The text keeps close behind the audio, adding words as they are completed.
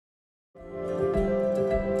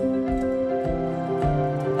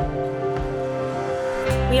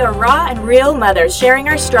are raw and real mothers sharing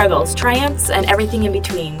our struggles, triumphs, and everything in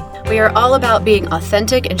between. We are all about being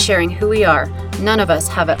authentic and sharing who we are. None of us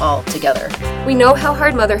have it all together. We know how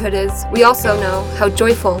hard motherhood is. We also know how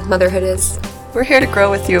joyful motherhood is. We're here to grow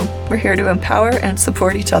with you. We're here to empower and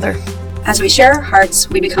support each other. As we share our hearts,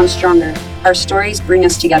 we become stronger. Our stories bring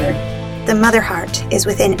us together. The mother heart is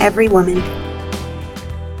within every woman.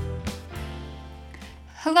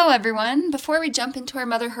 Hello everyone. Before we jump into our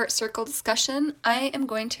Mother Heart Circle discussion, I am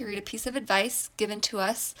going to read a piece of advice given to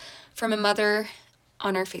us from a mother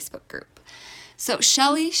on our Facebook group. So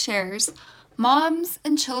Shelley shares, "Moms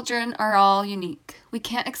and children are all unique. We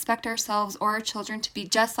can't expect ourselves or our children to be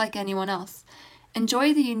just like anyone else.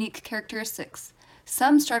 Enjoy the unique characteristics.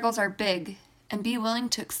 Some struggles are big, and be willing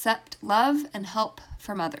to accept love and help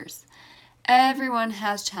from others. Everyone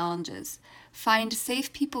has challenges. Find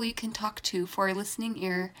safe people you can talk to for a listening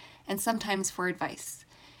ear and sometimes for advice.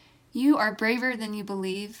 You are braver than you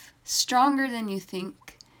believe, stronger than you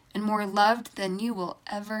think, and more loved than you will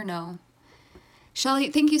ever know." Shelley,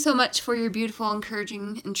 thank you so much for your beautiful,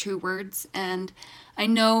 encouraging, and true words. And I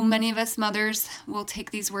know many of us mothers will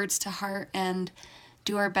take these words to heart and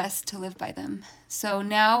do our best to live by them. So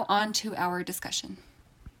now on to our discussion.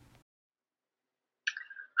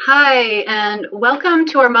 Hi, and welcome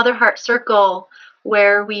to our Mother Heart Circle,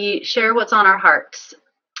 where we share what's on our hearts.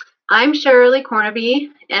 I'm Shirley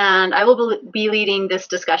Cornaby, and I will be leading this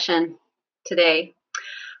discussion today.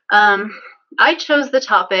 I chose the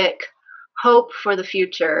topic, Hope for the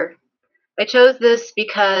Future. I chose this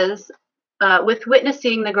because with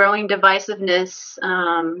witnessing the growing divisiveness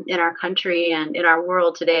in our country and in our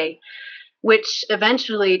world today, which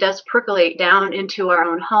eventually does percolate down into our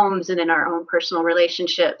own homes and in our own personal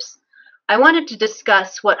relationships, I wanted to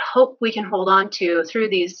discuss what hope we can hold on to through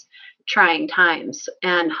these trying times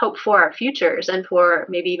and hope for our futures and for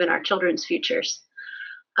maybe even our children's futures.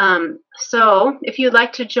 So if you'd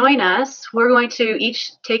like to join us, we're going to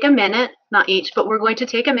each take a minute, not each, but we're going to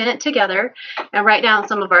take a minute together and write down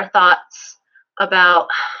some of our thoughts about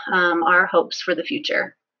our hopes for the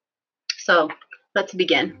future. So let's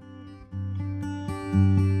begin.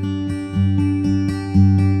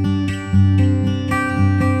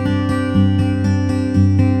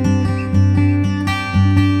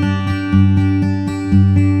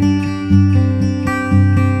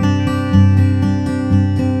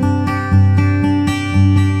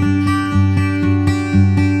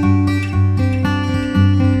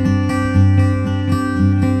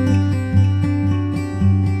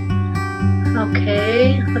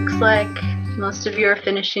 Okay, looks like most of you are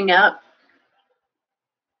finishing up.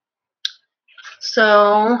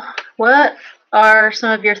 So, what are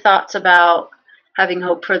some of your thoughts about having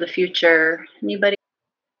hope for the future? Anybody?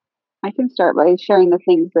 I can start by sharing the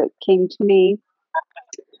things that came to me.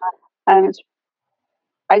 I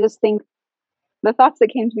just think the thoughts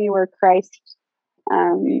that came to me were Christ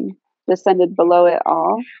descended below it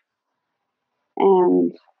all,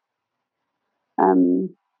 and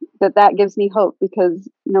that gives me hope, because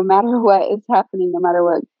no matter what is happening, no matter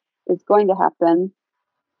what is going to happen,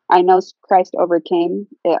 I know Christ overcame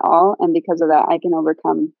it all, and because of that, I can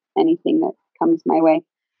overcome anything that comes my way.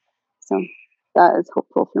 So that is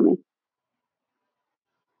hopeful for me.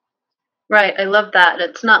 Right, I love that.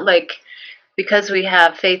 It's not like because we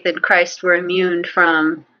have faith in Christ, we're immune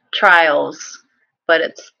from trials, but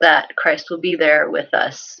it's that Christ will be there with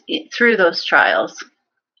us through those trials.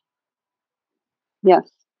 Yes.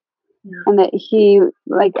 Yeah. And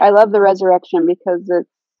that I love the resurrection, because it's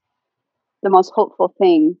the most hopeful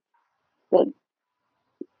thing, that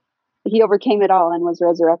he overcame it all and was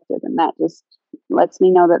resurrected. And that just lets me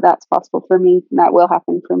know that that's possible for me, and that will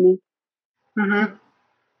happen for me. Mm-hmm.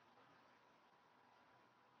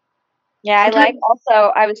 Yeah,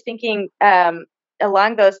 I was thinking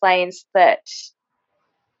along those lines that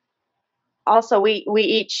also we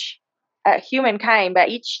each, humankind, but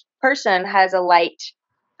each person has the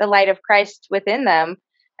light of Christ within them.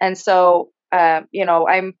 And so,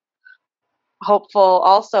 I'm hopeful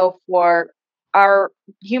also for our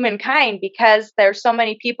humankind, because there's so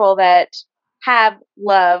many people that have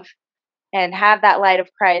love and have that light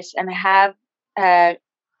of Christ and have a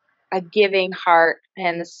giving heart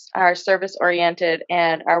and are service oriented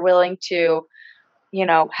and are willing to,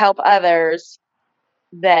 help others,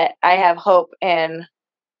 that I have hope in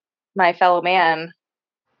my fellow man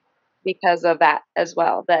because of that as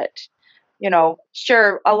well. That,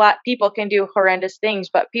 sure, a lot people can do horrendous things,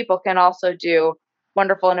 but people can also do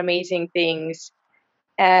wonderful and amazing things.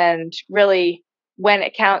 And really, when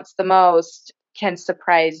it counts the most, can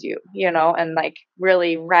surprise you, and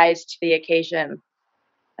really rise to the occasion.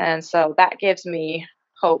 And so that gives me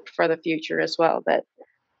hope for the future as well, that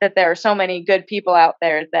that there are so many good people out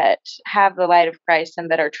there that have the light of Christ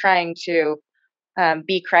and that are trying to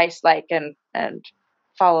be Christ-like and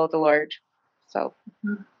follow the Lord. So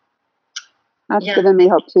that's given me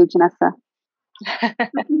hope too, Janessa.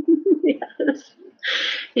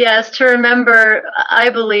 Yes, to remember, I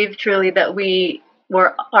believe truly that we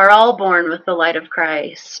are all born with the light of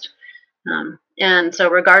Christ. And so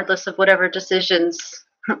regardless of whatever decisions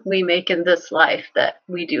we make in this life, that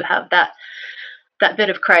we do have that bit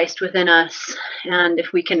of Christ within us. And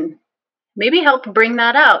if we can maybe help bring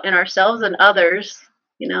that out in ourselves and others,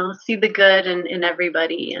 see the good in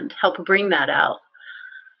everybody and help bring that out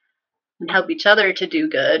and help each other to do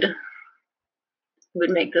good, it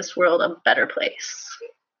would make this world a better place.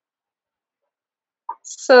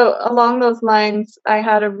 So along those lines, I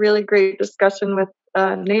had a really great discussion with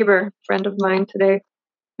a neighbor friend of mine today,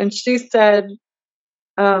 and she said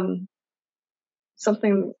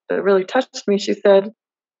something that really touched me. She said,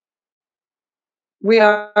 we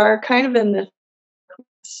are kind of in this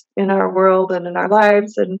in our world and in our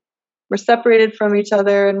lives, and we're separated from each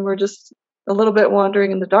other, and we're just a little bit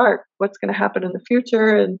wandering in the dark. What's going to happen in the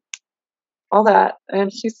future and all that.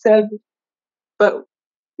 And she said, but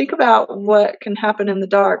think about what can happen in the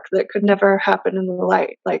dark that could never happen in the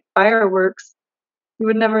light. Like fireworks, you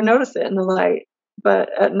would never notice it in the light, but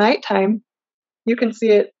at nighttime, you can see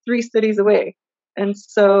it 3 cities away. And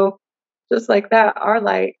so just like that, our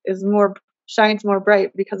light shines more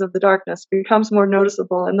bright because of the darkness, becomes more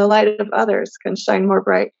noticeable, and the light of others can shine more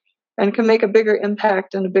bright and can make a bigger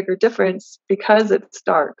impact and a bigger difference because it's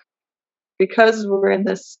dark, because we're in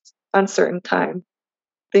this uncertain time.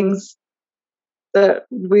 Things that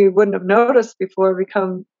we wouldn't have noticed before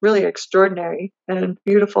become really extraordinary and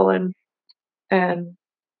beautiful and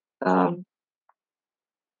I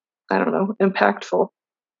don't know, impactful.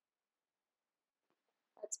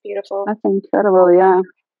 That's beautiful. That's incredible, yeah.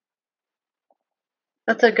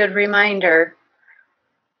 That's a good reminder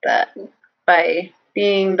that by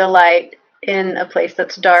being the light in a place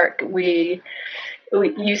that's dark, you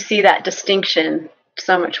see that distinction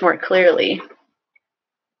so much more clearly.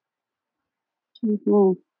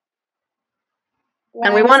 Mm-hmm.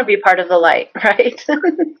 And we want to be part of the light, right?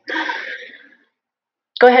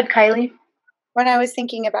 Go ahead, Kylie. When I was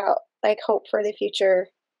thinking about hope for the future,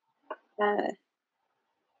 I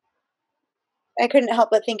couldn't help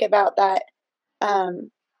but think about that.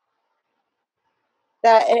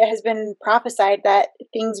 That it has been prophesied that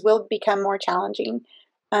things will become more challenging,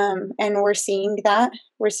 and we're seeing that.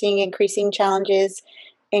 We're seeing increasing challenges,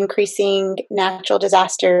 increasing natural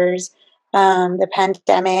disasters, the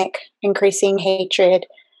pandemic, increasing hatred.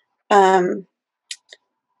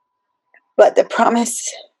 But the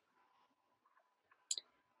promise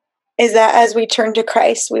is that as we turn to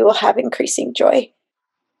Christ, we will have increasing joy.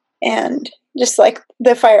 And just like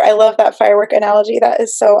the fire, I love that firework analogy. That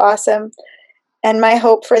is so awesome. And my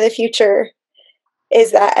hope for the future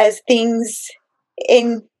is that as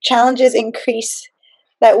challenges increase,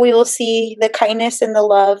 that we will see the kindness and the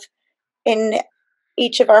love in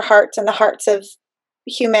each of our hearts and the hearts of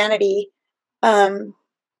humanity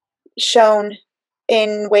shown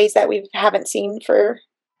in ways that we haven't seen for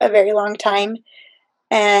a very long time.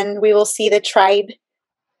 And we will see the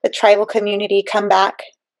tribal community come back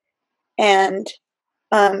and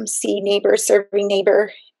see neighbor serving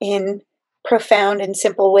neighbor in profound and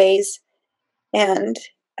simple ways and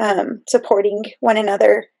supporting one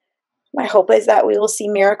another. My hope is that we will see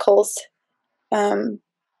miracles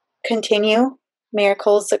continue.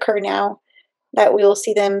 Miracles occur now, that we will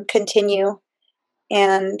see them continue,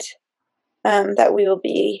 and that we will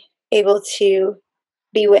be able to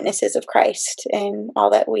be witnesses of Christ in all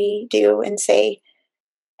that we do and say.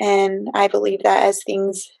 And I believe that as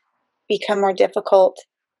things become more difficult,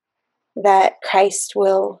 that Christ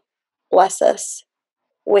will bless us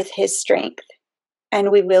with his strength,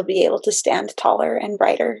 and we will be able to stand taller and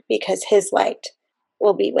brighter because his light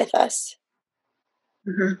will be with us.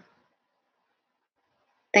 Mm-hmm.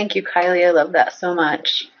 Thank you, Kylie. I love that so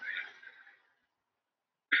much.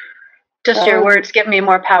 Just your words give me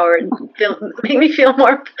more power and make me feel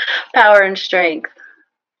more power and strength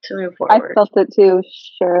to move forward. I felt it too,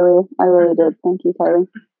 Shirley. I really did. Thank you, Kylie.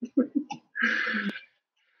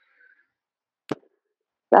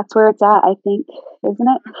 That's where it's at, I think, isn't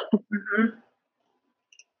it? Mm-hmm.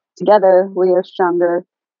 Together, we are stronger.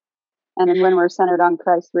 And then when we're centered on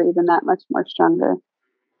Christ, we're even that much more stronger.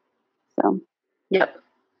 So, yep.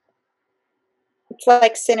 It's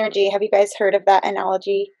like synergy. Have you guys heard of that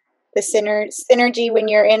analogy? the synergy when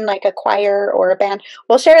you're in like a choir or a band.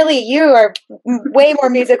 Well, Shirley, you are way more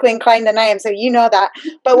musically inclined than I am, so you know that.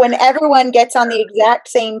 But when everyone gets on the exact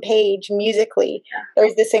same page musically,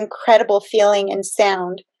 there's this incredible feeling and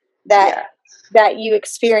sound that you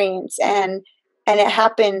experience, and it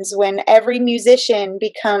happens when every musician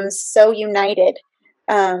becomes so united,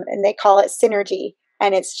 and they call it synergy,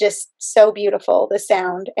 and it's just so beautiful, the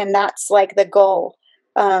sound, and that's like the goal.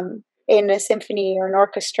 In a symphony or an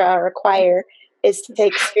orchestra or a choir, is to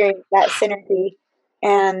experience that synergy.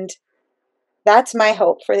 And that's my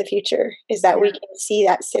hope for the future, is that we can see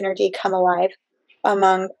that synergy come alive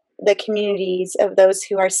among the communities of those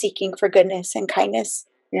who are seeking for goodness and kindness.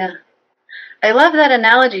 Yeah. I love that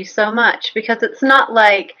analogy so much, because it's not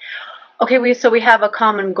like, okay, we have a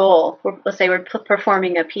common goal. Let's say we're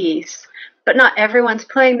performing a piece, but not everyone's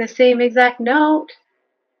playing the same exact note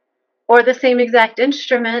or the same exact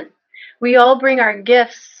instrument. We all bring our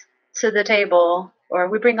gifts to the table, or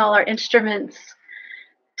we bring all our instruments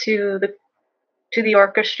to the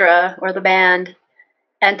orchestra or the band,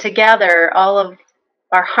 and together all of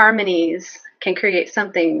our harmonies can create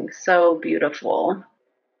something so beautiful.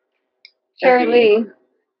 Shirley,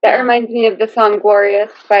 that reminds me of the song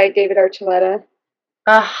Glorious by David Archuleta.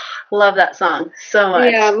 Oh, love that song so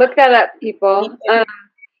much. Yeah, look that up, people. I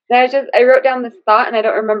wrote down this thought, and I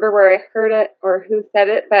don't remember where I heard it or who said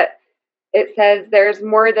it, but it says there's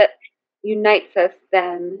more that unites us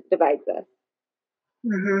than divides us.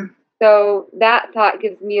 Mm-hmm. So that thought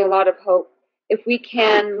gives me a lot of hope. If we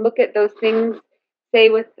can look at those things, say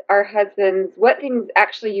with our husbands, what things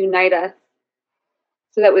actually unite us,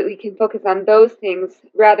 so that we can focus on those things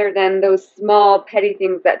rather than those small, petty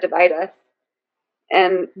things that divide us.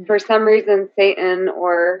 And for some reason, Satan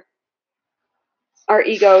or our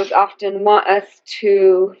egos often want us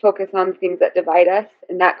to focus on things that divide us,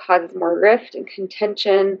 and that causes more rift and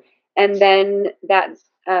contention, and then that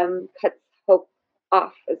cuts hope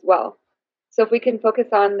off as well. So if we can focus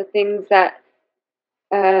on the things that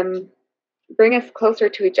bring us closer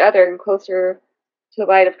to each other and closer to the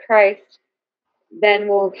light of Christ, then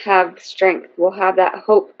we'll have strength. We'll have that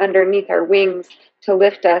hope underneath our wings to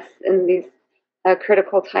lift us in these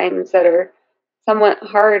critical times that are somewhat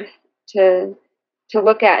hard to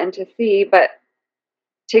look at and to see, but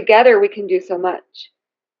together we can do so much.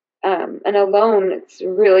 And alone, it's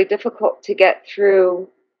really difficult to get through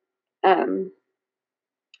a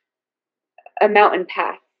mountain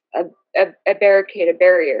path, a barricade, a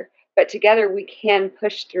barrier. But together we can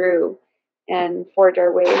push through and forge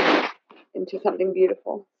our way into something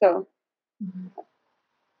beautiful. So,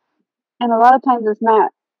 and a lot of times it's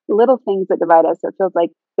not little things that divide us. It feels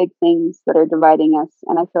like big things that are dividing us.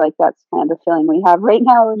 And I feel like that's kind of the feeling we have right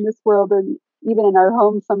now in this world, and even in our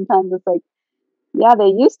homes. Sometimes it's like, yeah, they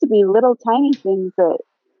used to be little tiny things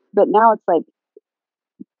but now it's like,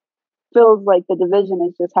 feels like the division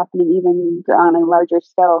is just happening even on a larger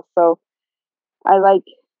scale. So I like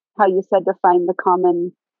how you said to find the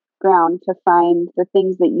common ground, to find the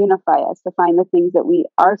things that unify us, to find the things that we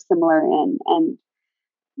are similar in. And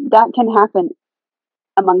that can happen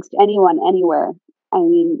amongst anyone, anywhere. I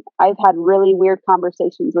mean, I've had really weird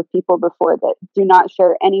conversations with people before that do not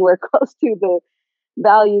share anywhere close to the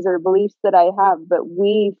values or beliefs that I have, but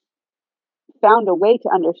we found a way to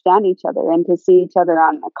understand each other and to see each other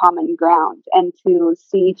on a common ground and to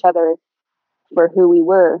see each other for who we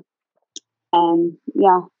were. And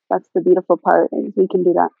yeah, that's the beautiful part, is we can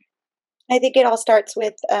do that. I think it all starts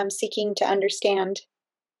with seeking to understand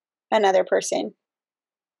another person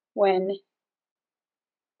when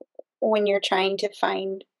you're trying to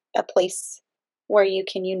find a place where you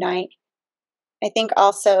can unite. I think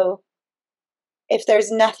also, if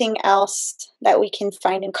there's nothing else that we can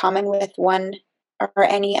find in common with one or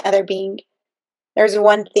any other being, there's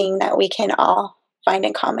one thing that we can all find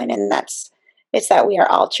in common, and it's that we are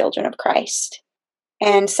all children of Christ.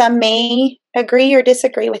 And some may agree or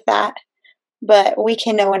disagree with that, but we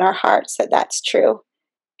can know in our hearts that that's true.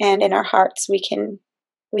 And in our hearts, we can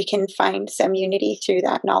find some unity through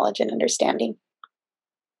that knowledge and understanding.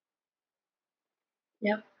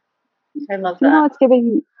 Yep. I love that. You know what's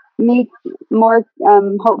giving me more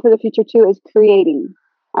hope for the future too is creating.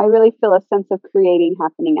 I really feel a sense of creating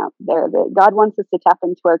happening out there, that God wants us to tap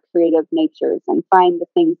into our creative natures and find the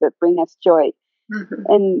things that bring us joy. Mm-hmm.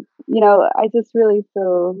 And, I just really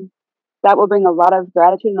feel that will bring a lot of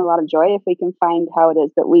gratitude and a lot of joy if we can find how it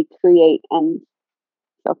is that we create. And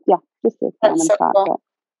so, yeah, just a random thought. Cool.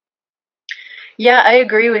 Yeah, I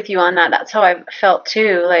agree with you on that. That's how I felt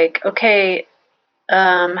too. Like, okay,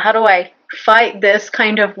 how do I fight this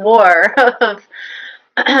kind of war of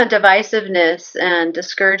divisiveness and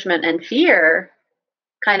discouragement and fear?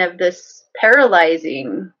 kind of this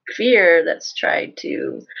paralyzing fear that's tried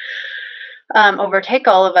to overtake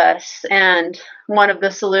all of us. And one of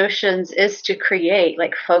the solutions is to create,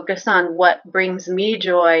 like, focus on what brings me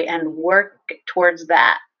joy and work towards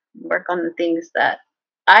that. Work on the things that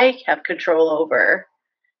I have control over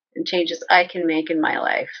and changes I can make in my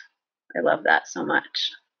life. I love that so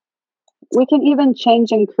much. We can even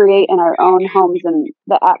change and create in our own homes and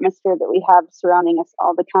the atmosphere that we have surrounding us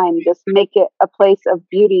all the time. Just make it a place of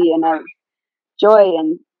beauty and of joy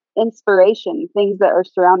and inspiration, things that are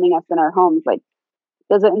surrounding us in our homes. Like,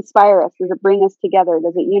 does it inspire us? Does it bring us together?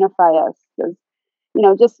 Does it unify us? Does,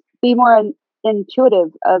 just be more intuitive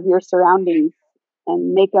of your surroundings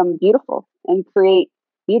and make them beautiful and create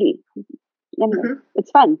beauty. Anyway,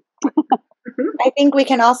 it's fun. I think we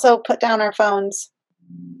can also put down our phones.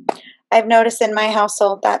 I've noticed in my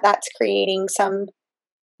household that that's creating some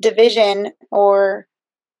division or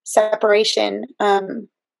separation,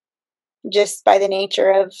 just by the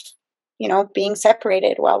nature of, being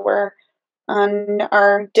separated while we're on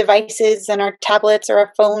our devices and our tablets or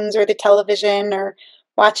our phones or the television or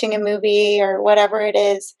watching a movie or whatever it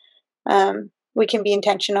is. We can be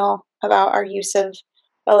intentional about our use of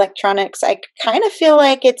electronics. I kind of feel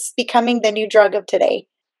like it's becoming the new drug of today.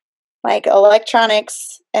 Like,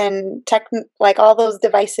 electronics and like all those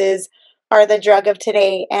devices are the drug of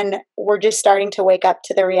today. And we're just starting to wake up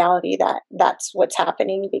to the reality that that's what's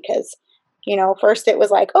happening, because, first it was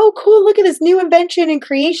like, oh, cool, look at this new invention and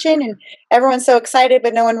creation. And everyone's so excited,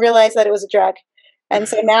 but no one realized that it was a drug. And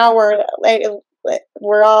so now we're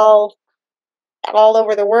all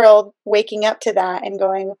over the world waking up to that and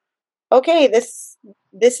going, okay, this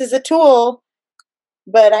is a tool,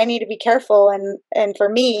 but I need to be careful. And for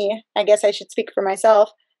me, I guess I should speak for myself.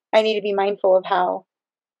 I need to be mindful of how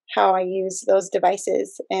I use those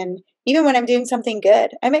devices. And even when I'm doing something good,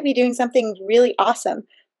 I might be doing something really awesome,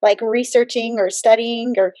 like researching or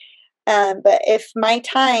studying, but if my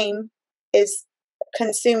time is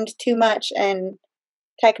consumed too much in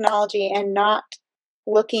technology and not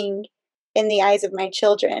looking in the eyes of my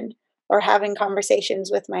children or having conversations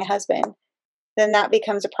with my husband, then that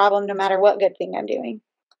becomes a problem no matter what good thing I'm doing.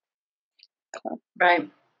 So. Right.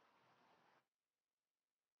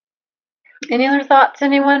 Any other thoughts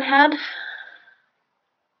anyone had?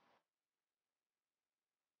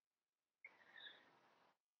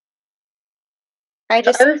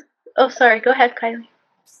 Sorry. Go ahead, Kylie.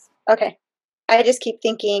 Okay. I just keep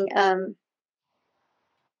thinking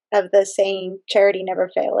of the saying, charity never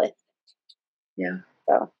faileth. Yeah.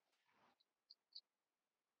 So.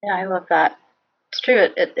 Yeah, I love that. It's true.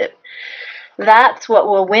 That's what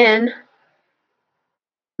will win.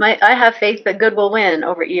 I have faith that good will win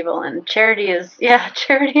over evil, and charity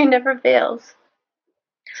never fails.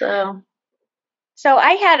 So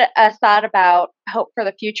I had a thought about hope for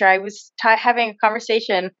the future. I was having a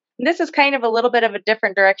conversation. And this is kind of a little bit of a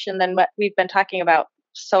different direction than what we've been talking about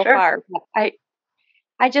so far. I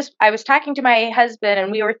was talking to my husband,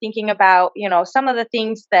 and we were thinking about, some of the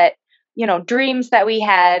things that, dreams that we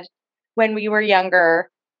had when we were younger,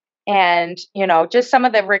 and, just some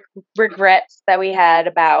of the regrets that we had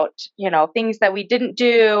about, things that we didn't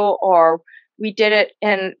do, or we did it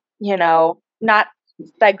in, not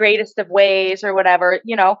the greatest of ways or whatever,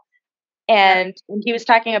 and he was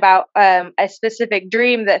talking about a specific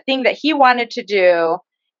dream, the thing that he wanted to do,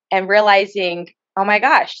 and realizing, oh my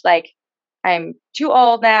gosh, like, I'm too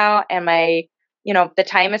old now, and the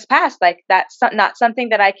time has passed. Like, that's not something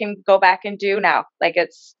that I can go back and do now. Like,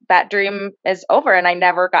 that dream is over, and I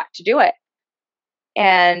never got to do it.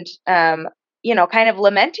 And, kind of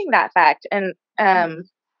lamenting that fact. And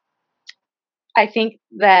I think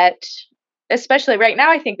that, especially right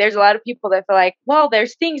now, I think there's a lot of people that feel like, well,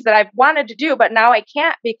 there's things that I've wanted to do, but now I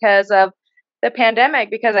can't because of the pandemic,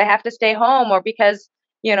 because I have to stay home, or because,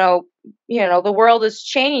 the world has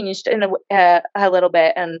changed in a little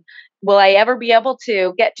bit. And will I ever be able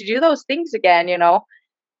to get to do those things again?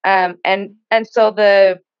 And so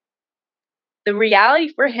the reality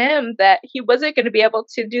for him that he wasn't going to be able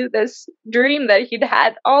to do this dream that he'd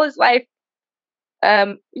had all his life,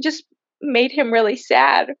 just made him really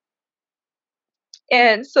sad.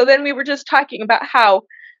 And so then we were just talking about how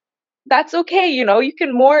that's okay. You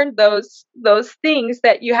can mourn those things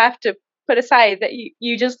that you have to put aside, that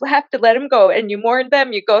you just have to let them go, and you mourn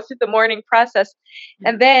them. You go through the mourning process,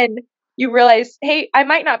 and then you realize, hey, I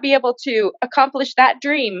might not be able to accomplish that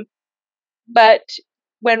dream, but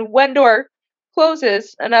when one door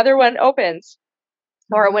closes, another one opens,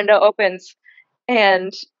 or a window opens,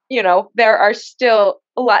 and there are still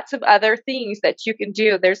lots of other things that you can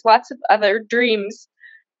do. There's lots of other dreams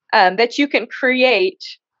that you can create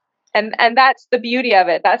And that's the beauty of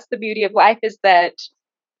it. That's the beauty of life, is that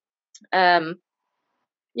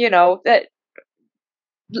you know, that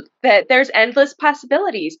there's endless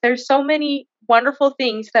possibilities. There's so many wonderful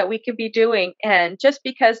things that we could be doing, and just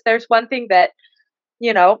because there's one thing that,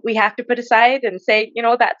 you know, we have to put aside and say, you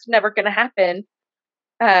know, that's never going to happen,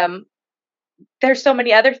 there's so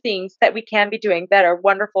many other things that we can be doing that are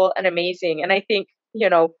wonderful and amazing. And I think, you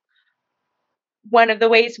know, one of the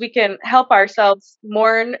ways we can help ourselves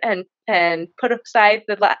mourn and put aside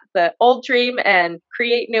the old dream and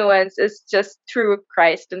create new ones is just through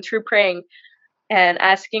Christ and through praying and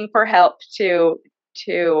asking for help to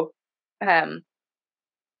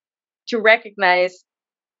recognize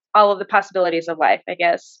all of the possibilities of life, I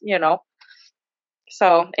guess, you know.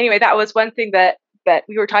 So anyway, that was one thing that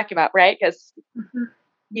we were talking about, right? Because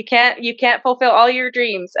you can't fulfill all your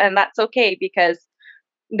dreams, and that's okay, because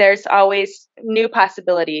there's always new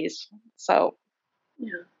possibilities. So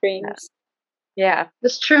Dreams. Yeah.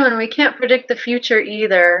 It's true, and we can't predict the future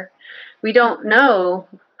either. We don't know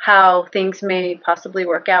how things may possibly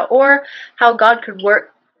work out, or how God could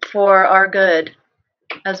work for our good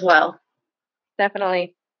as well.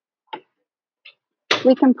 Definitely.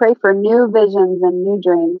 We can pray for new visions and new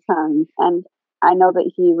dreams, and I know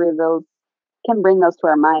that He can bring those to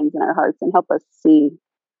our minds and our hearts and help us see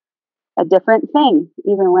a different thing,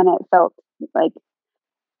 even when it felt like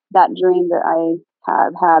that dream that I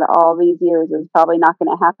have had all these years is probably not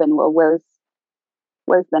going to happen. Well, where's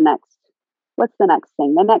the next? What's the next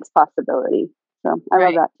thing? The next possibility. So I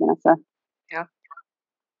love that, Janessa. Yeah.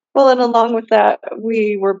 Well, and along with that,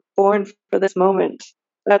 we were born for this moment.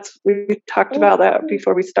 We talked about that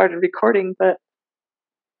before we started recording, but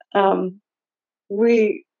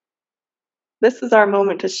this is our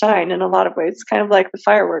moment to shine in a lot of ways. It's kind of like the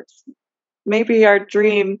fireworks. Maybe our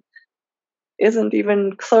dream isn't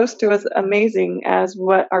even close to as amazing as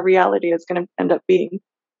what our reality is going to end up being,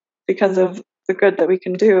 because of the good that we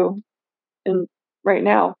can do right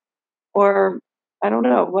now. Or I don't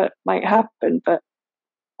know what might happen, but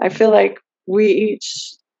I feel like we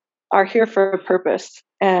each are here for a purpose,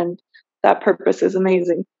 and that purpose is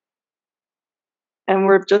amazing. And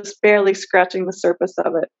we're just barely scratching the surface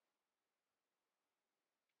of it.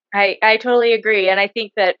 I totally agree. And I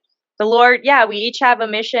think that the Lord, we each have a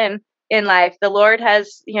mission in life. The Lord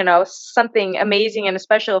has, you know, something amazing and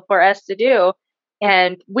special for us to do.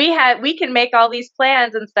 And we can make all these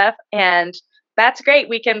plans and stuff, and that's great.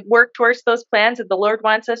 We can work towards those plans that the Lord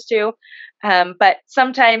wants us to. But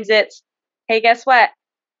sometimes it's, hey, guess what?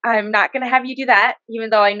 I'm not going to have you do that, even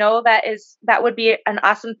though I know that would be an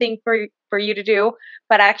awesome thing for you to do.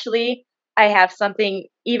 But actually, I have something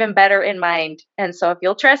even better in mind. And so if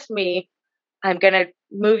you'll trust me, I'm going to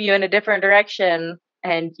move you in a different direction,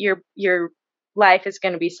 and your life is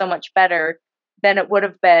going to be so much better than it would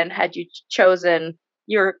have been had you chosen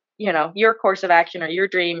your course of action or your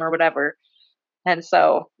dream or whatever. And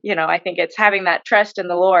so, you know, I think it's having that trust in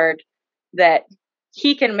the Lord that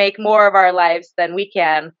He can make more of our lives than we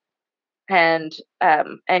can. And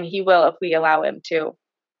He will if we allow Him to.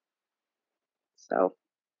 So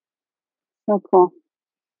cool.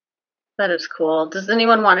 That is cool. Does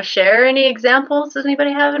anyone want to share any examples? Does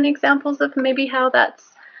anybody have any examples of maybe how that's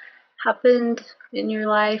happened in your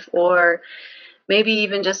life, or maybe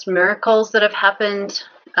even just miracles that have happened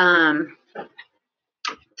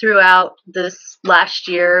throughout this last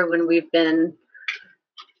year when we've been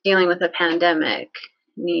dealing with a pandemic?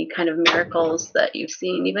 Any kind of miracles that you've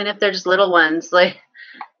seen, even if they're just little ones, like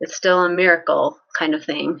it's still a miracle kind of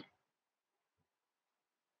thing?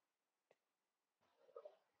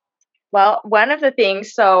 Well, one of the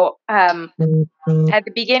things, so at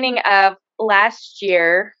the beginning of last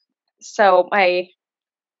year, so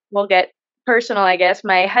we'll get personal, I guess.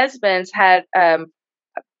 My husband's had a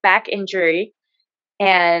back injury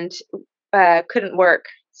and couldn't work.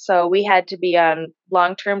 So we had to be on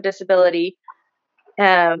long-term disability.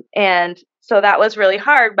 And so that was really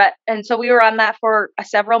hard. And so we were on that for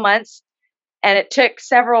several months, and it took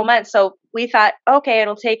several months. So we thought, okay,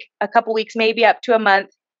 it'll take a couple weeks, maybe up to a month,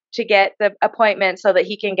 to get the appointment so that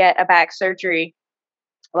he can get a back surgery.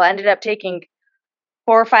 Well, it ended up taking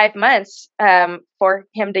 4 or 5 months for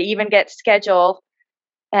him to even get scheduled.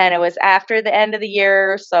 And it was after the end of the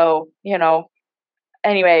year. So, you know,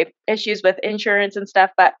 anyway, issues with insurance and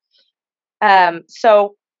stuff. But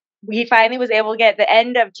so he finally was able to get the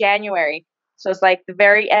end of January. So it's like the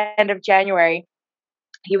very end of January,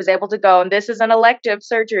 he was able to go. And this is an elective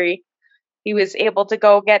surgery. He was able to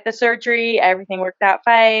go get the surgery. Everything worked out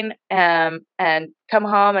fine, and come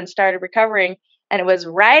home and started recovering. And it was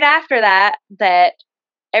right after that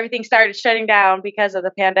everything started shutting down because of the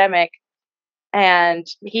pandemic. and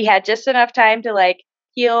he had just enough time to like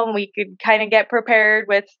heal, and we could kind of get prepared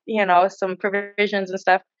with, some provisions and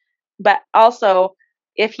stuff. But also,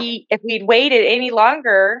 if we'd waited any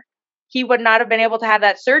longer, he would not have been able to have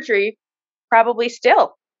that surgery, probably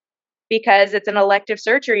still, because it's an elective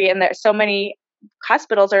surgery, and there's so many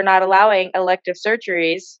hospitals are not allowing elective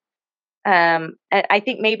surgeries. And I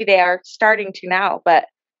think maybe they are starting to now, but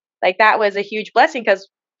like that was a huge blessing, because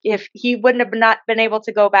if he wouldn't have not been able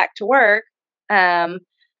to go back to work, or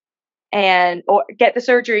get the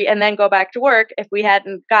surgery and then go back to work, if we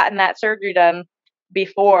hadn't gotten that surgery done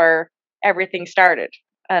before everything started.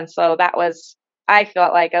 And so that was, I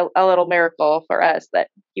felt like a little miracle for us that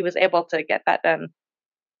he was able to get that done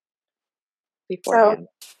beforehand.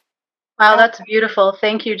 So, Wow, that's beautiful.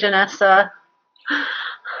 Thank you, Janessa.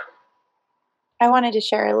 I wanted to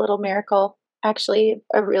share a little miracle, actually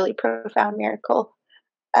a really profound miracle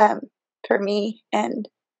for me. And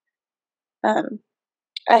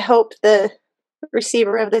I hope the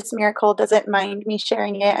receiver of this miracle doesn't mind me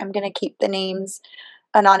sharing it. I'm going to keep the names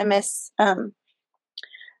anonymous.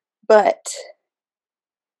 But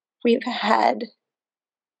I've had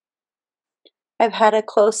a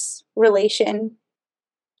close relation,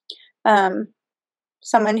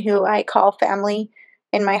 someone who I call family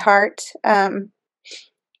in my heart,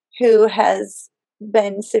 who has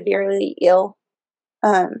been severely ill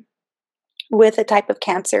with a type of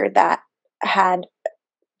cancer that had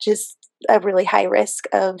just a really high risk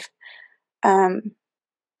of death.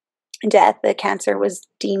 The cancer was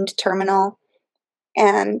deemed terminal,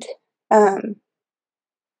 and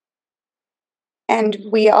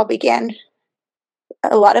we all began.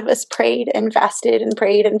 A lot of us prayed and fasted and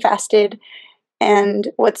prayed and fasted. And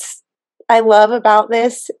what's I love about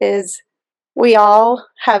this is we all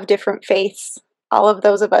have different faiths, all of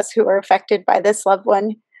those of us who are affected by this loved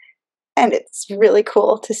one. And it's really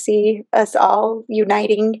cool to see us all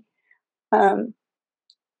uniting. And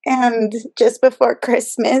just before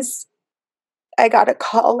Christmas, I got a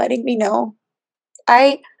call letting me know.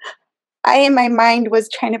 I in my mind was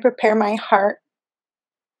trying to prepare my heart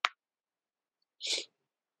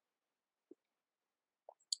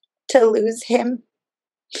to lose him,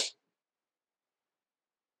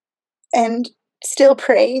 and still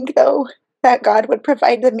praying, though, that God would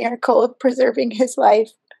provide the miracle of preserving his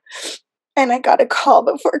life. And I got a call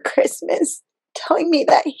before Christmas telling me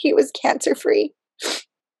that he was cancer-free.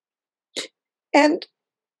 And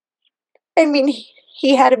I mean,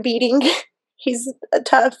 he had a beating. He's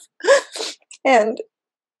tough. And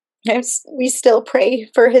we still pray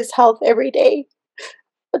for his health every day.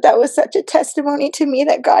 But that was such a testimony to me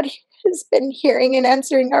that God has been hearing and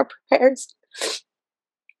answering our prayers.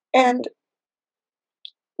 And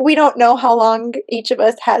we don't know how long each of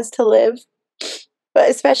us has to live, but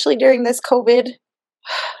especially during this COVID,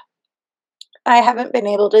 I haven't been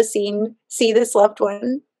able to see this loved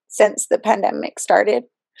one since the pandemic started.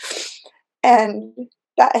 And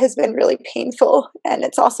that has been really painful. And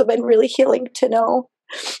it's also been really healing to know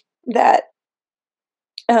that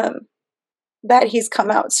that he's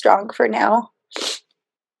come out strong for now.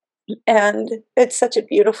 And it's such a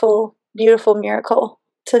beautiful, beautiful miracle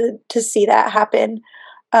to see that happen.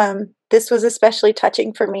 This was especially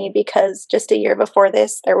touching for me because just a year before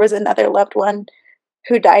this, there was another loved one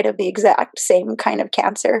who died of the exact same kind of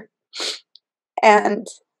cancer. And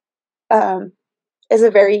is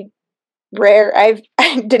a very rare, I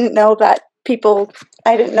didn't know that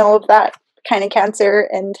I didn't know of that kind of cancer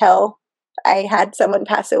until I had someone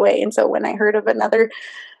pass away. And so when I heard of another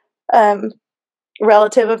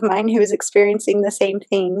relative of mine who was experiencing the same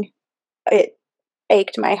thing, it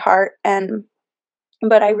ached my heart.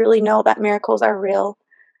 But I really know that miracles are real.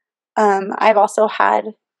 I've also had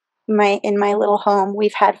in my little home,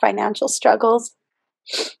 we've had financial struggles.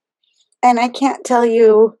 And I can't tell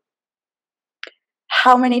you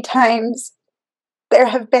how many times there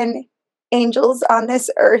have been angels on this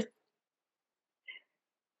earth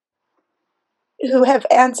who have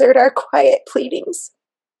answered our quiet pleadings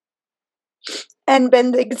and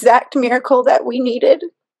been the exact miracle that we needed.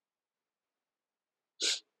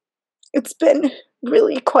 It's been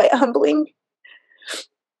really quite humbling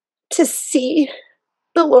to see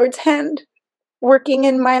the Lord's hand working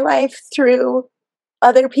in my life through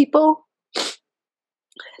other people,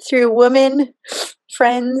 through women,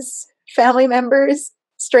 friends, family members,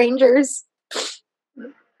 strangers.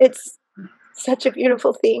 It's such a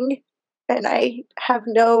beautiful thing, and I have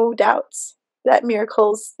no doubts that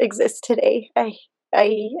miracles exist today. I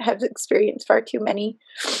have experienced far too many,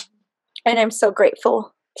 and I'm so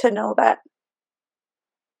grateful to know that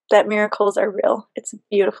miracles are real. It's a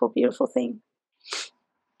beautiful, beautiful thing.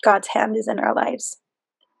 God's hand is in our lives.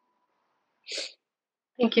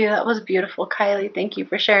 Thank you. That was beautiful, Kylie. Thank you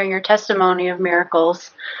for sharing your testimony of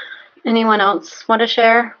miracles. Anyone else want to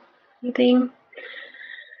share anything?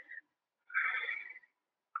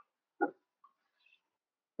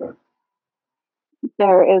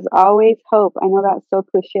 There is always hope. I know that's so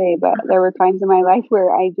cliche, but there were times in my life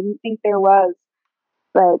where I didn't think there was.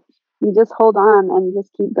 But you just hold on and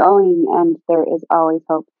just keep going, and there is always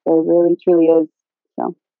hope. There really, truly is.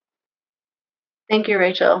 So, Thank you,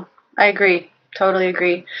 Rachel. I agree. Totally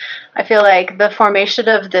agree. I feel like the formation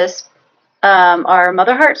of this, our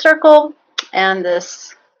Mother Heart Circle, and the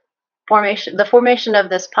formation of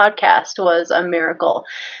this podcast was a miracle,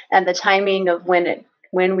 and the timing of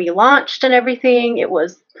when we launched and everything, it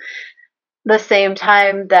was the same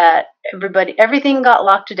time that everything got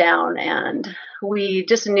locked down, and we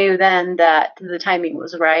just knew then that the timing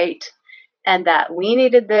was right, and that we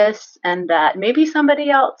needed this, and that maybe somebody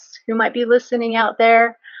else who might be listening out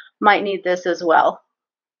there might need this as well,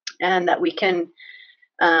 and that we can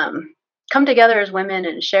come together as women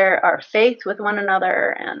and share our faith with one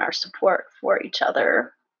another and our support for each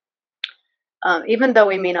other. Even though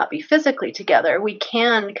we may not be physically together, we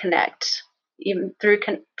can connect even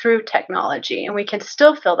through technology, and we can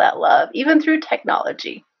still feel that love even through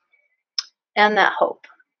technology, and that hope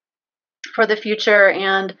for the future.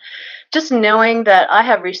 And just knowing that I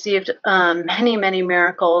have received many, many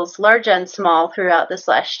miracles, large and small, throughout this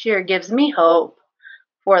last year gives me hope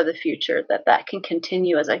for the future, that can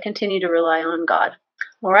continue as I continue to rely on God.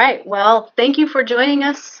 All right. Well, thank you for joining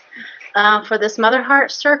us for this Mother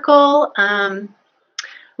Heart Circle.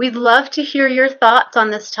 We'd love to hear your thoughts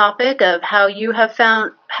on this topic of how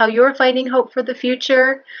you're finding hope for the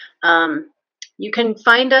future. You can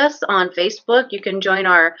find us on Facebook. You can join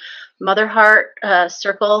our Mother Heart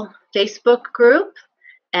Circle Facebook group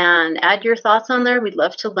and add your thoughts on there. We'd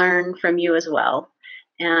love to learn from you as well.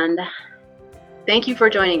 And thank you for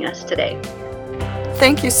joining us today.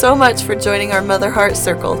 Thank you so much for joining our Mother Heart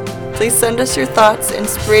Circle. Please send us your thoughts,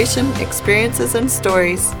 inspiration, experiences, and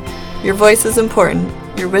stories. Your voice is important.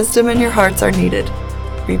 Your wisdom and your hearts are needed.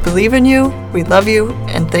 We believe in you, we love you,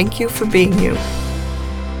 and thank you for being you.